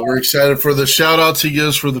 We're excited for the shout-outs he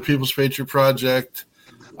gives for the People's Patriot Project.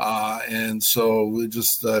 And so we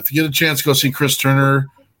just, if you get a chance, go see Chris Turner.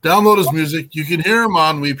 Download his music. You can hear him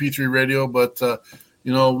on WP3 Radio, but,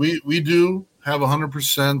 we do have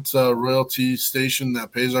 100% royalty station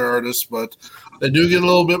that pays our artists, but they do get a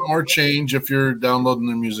little bit more change if you're downloading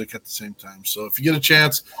their music at the same time. So if you get a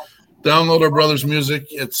chance, Download our brother's music.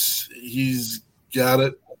 He's got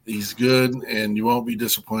it. He's good, and you won't be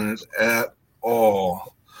disappointed at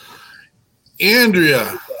all.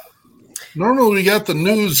 Andrea, normally we got the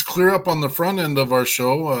news clear up on the front end of our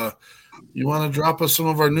show. You want to drop us some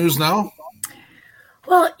of our news now?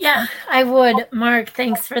 Well, yeah, I would. Mark,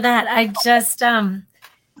 thanks for that. I just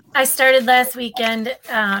I started last weekend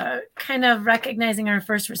kind of recognizing our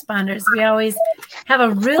first responders. We always have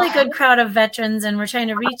a really good crowd of veterans, and we're trying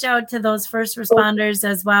to reach out to those first responders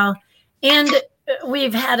as well. And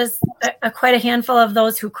we've had quite a handful of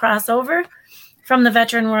those who cross over from the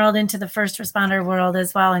veteran world into the first responder world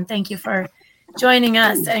as well. And thank you for joining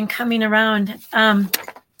us and coming around.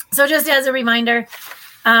 So just as a reminder,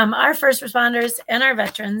 our first responders and our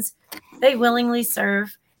veterans, they willingly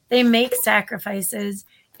serve, they make sacrifices,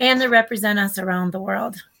 and they represent us around the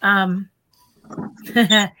world.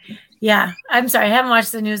 Yeah, I'm sorry. I haven't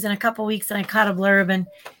watched the news in a couple weeks, and I caught a blurb. And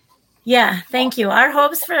yeah, thank you. Our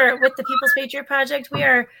hopes with the People's Patriot Project, we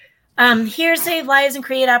are here to save lives and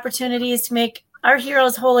create opportunities to make our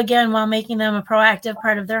heroes whole again while making them a proactive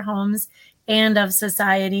part of their homes and of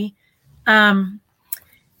society.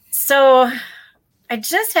 So I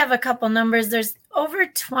just have a couple numbers. There's over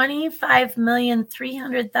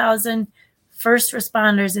 25,300,000 first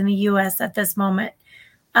responders in the U.S. at this moment.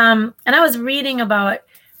 And I was reading about,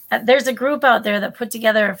 there's a group out there that put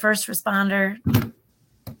together a first responder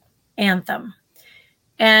anthem.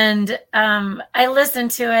 And I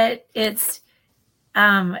listened to it. It's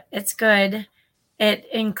good. It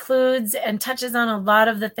includes and touches on a lot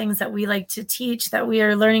of the things that we like to teach, that we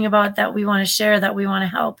are learning about, that we want to share, that we want to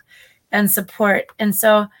help and support. And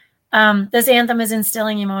so this anthem is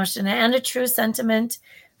instilling emotion and a true sentiment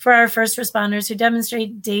for our first responders who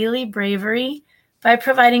demonstrate daily bravery by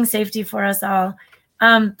providing safety for us all.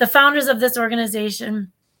 The founders of this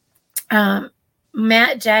organization,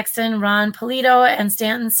 Matt Jackson, Ron Polito, and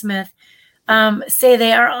Stanton Smith, say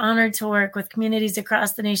they are honored to work with communities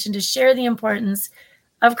across the nation to share the importance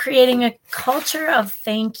of creating a culture of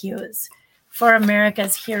thank yous for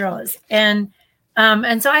America's heroes. And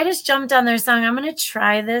so I just jumped on their song. I'm going to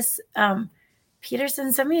try this.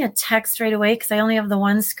 Peterson, send me a text right away because I only have the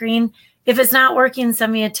one screen. If it's not working,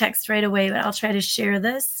 send me a text right away, but I'll try to share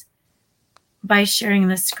this by sharing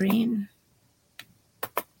the screen.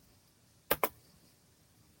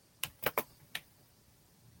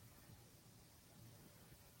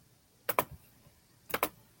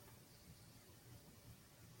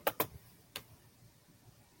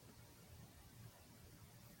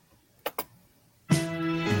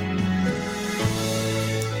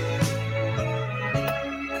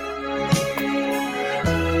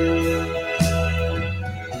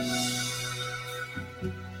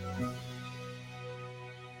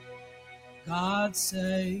 God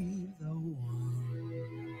save the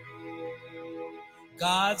one.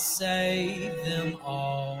 God save them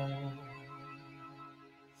all.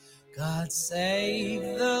 God save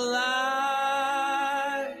the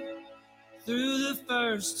life through the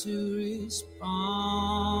first to respond.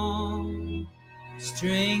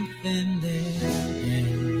 Strengthen their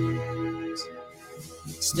hands,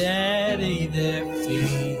 steady their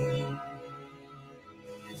feet.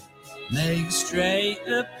 Make straight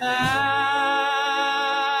the path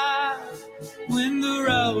when the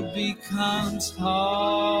road becomes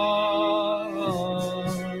hard.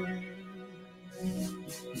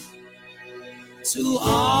 To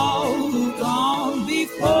all who've gone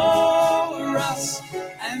before us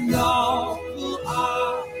and all who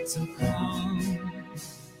are to come,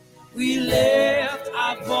 we lift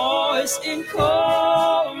our voice in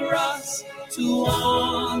chorus to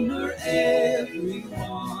honor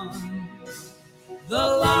everyone. The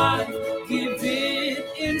life given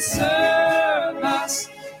in service,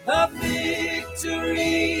 the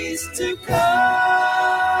victories to come.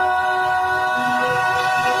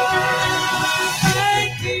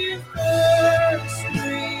 Thank you, first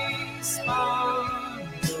responders.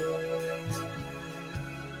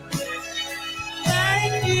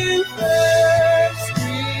 Thank you, first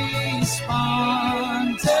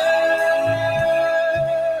responders.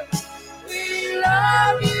 We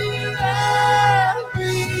love you.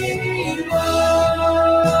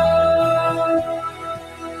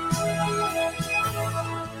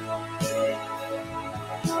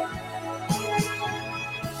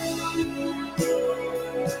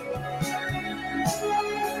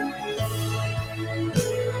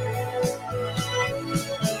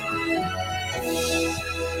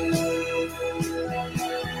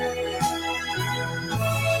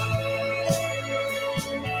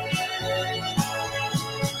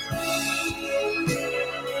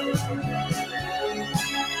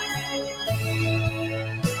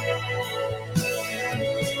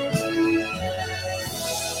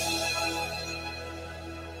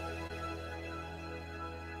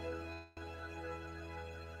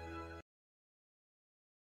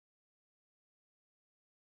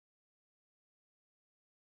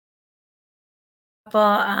 There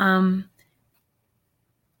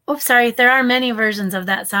are many versions of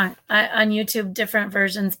that song on YouTube, different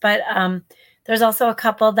versions, but there's also a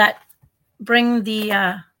couple that bring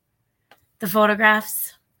the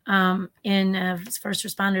photographs in first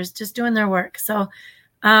responders just doing their work. So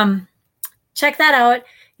check that out.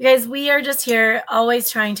 You guys, we are just here always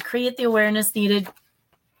trying to create the awareness needed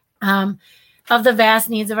of the vast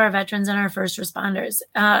needs of our veterans and our first responders.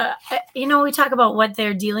 We talk about what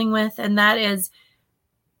they're dealing with, and that is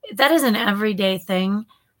an everyday thing.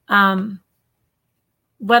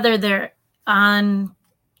 Whether they're on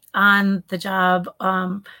the job,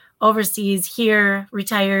 overseas, here,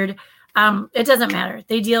 retired, it doesn't matter.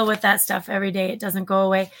 They deal with that stuff every day. It doesn't go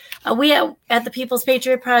away. We at the People's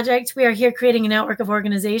Patriot Project, we are here creating a network of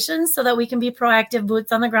organizations so that we can be proactive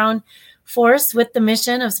boots on the ground force with the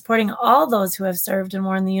mission of supporting all those who have served and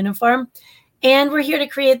worn the uniform. And we're here to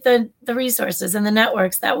create the resources and the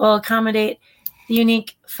networks that will accommodate the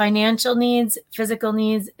unique financial needs, physical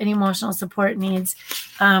needs, and emotional support needs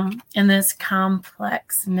in this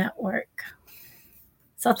complex network.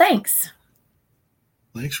 So thanks.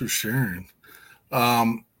 Thanks for sharing.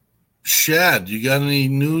 Shad, you got any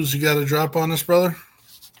news you got to drop on us, brother?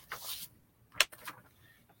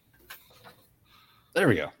 There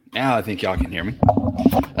we go. Now I think y'all can hear me.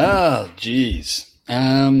 Oh, geez.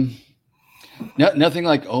 Nothing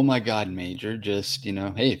like, oh my God, Major. Just,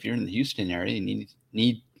 hey, if you're in the Houston area and you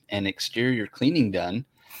need an exterior cleaning done,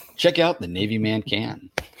 check out the Navy Man Can.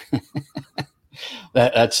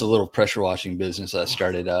 That's a little pressure washing business I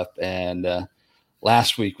started up. And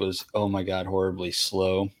last week was, oh my God, horribly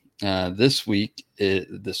slow. This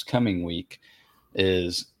coming week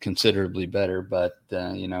is considerably better, but,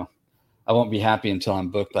 I won't be happy until I'm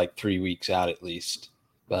booked like 3 weeks out at least.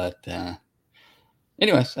 But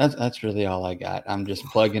anyways, that's really all I got. I'm just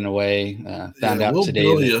plugging away. Found out today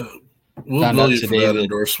that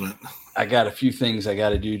endorsement. I got a few things I got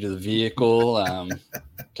to do to the vehicle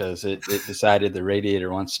because it decided the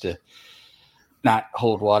radiator wants to not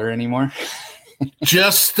hold water anymore.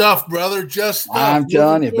 Just stuff, brother. Just stuff. I'm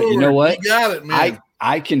telling you, but you know what? You got it, man.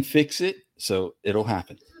 I can fix it, so it'll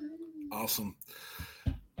happen. Awesome.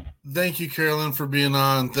 Thank you, Karalyn, for being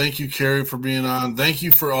on. Thank you, Carrie, for being on. Thank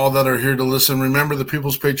you for all that are here to listen. Remember, the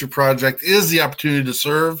People's Patriot Project is the opportunity to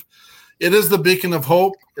serve. It is the beacon of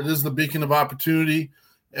hope. It is the beacon of opportunity.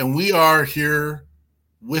 And we are here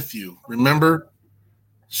with you. Remember,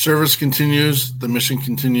 service continues. The mission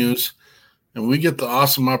continues. And we get the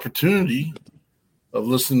awesome opportunity of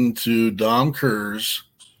listening to Dom Kurz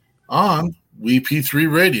on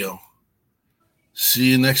WP3 Radio.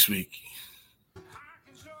 See you next week.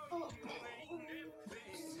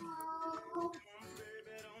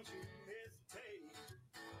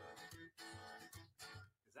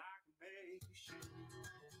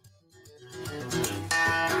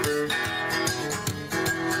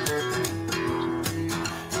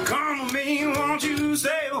 Come with me, won't you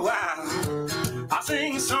stay a while? I'll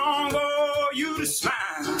sing a song for you to smile.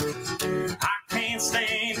 I can't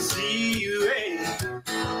stand to see you ache,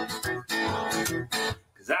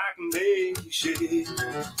 'cause I can make you shake.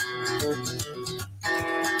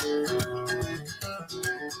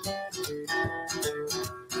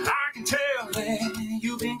 I can tell that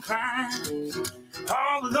you've been crying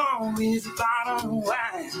all along with a bottle of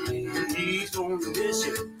wine. He's gonna miss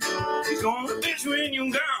you. He's gonna miss you when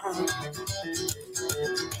you're gone.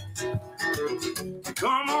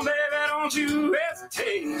 Come on, baby, don't you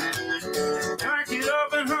hesitate. Turn it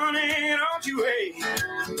up and honey, don't you wait.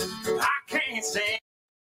 I can't stand.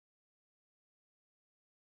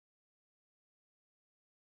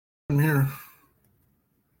 I'm here.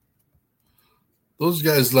 Those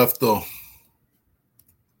guys left, though.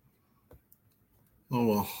 Oh,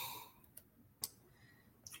 well.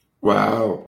 Wow.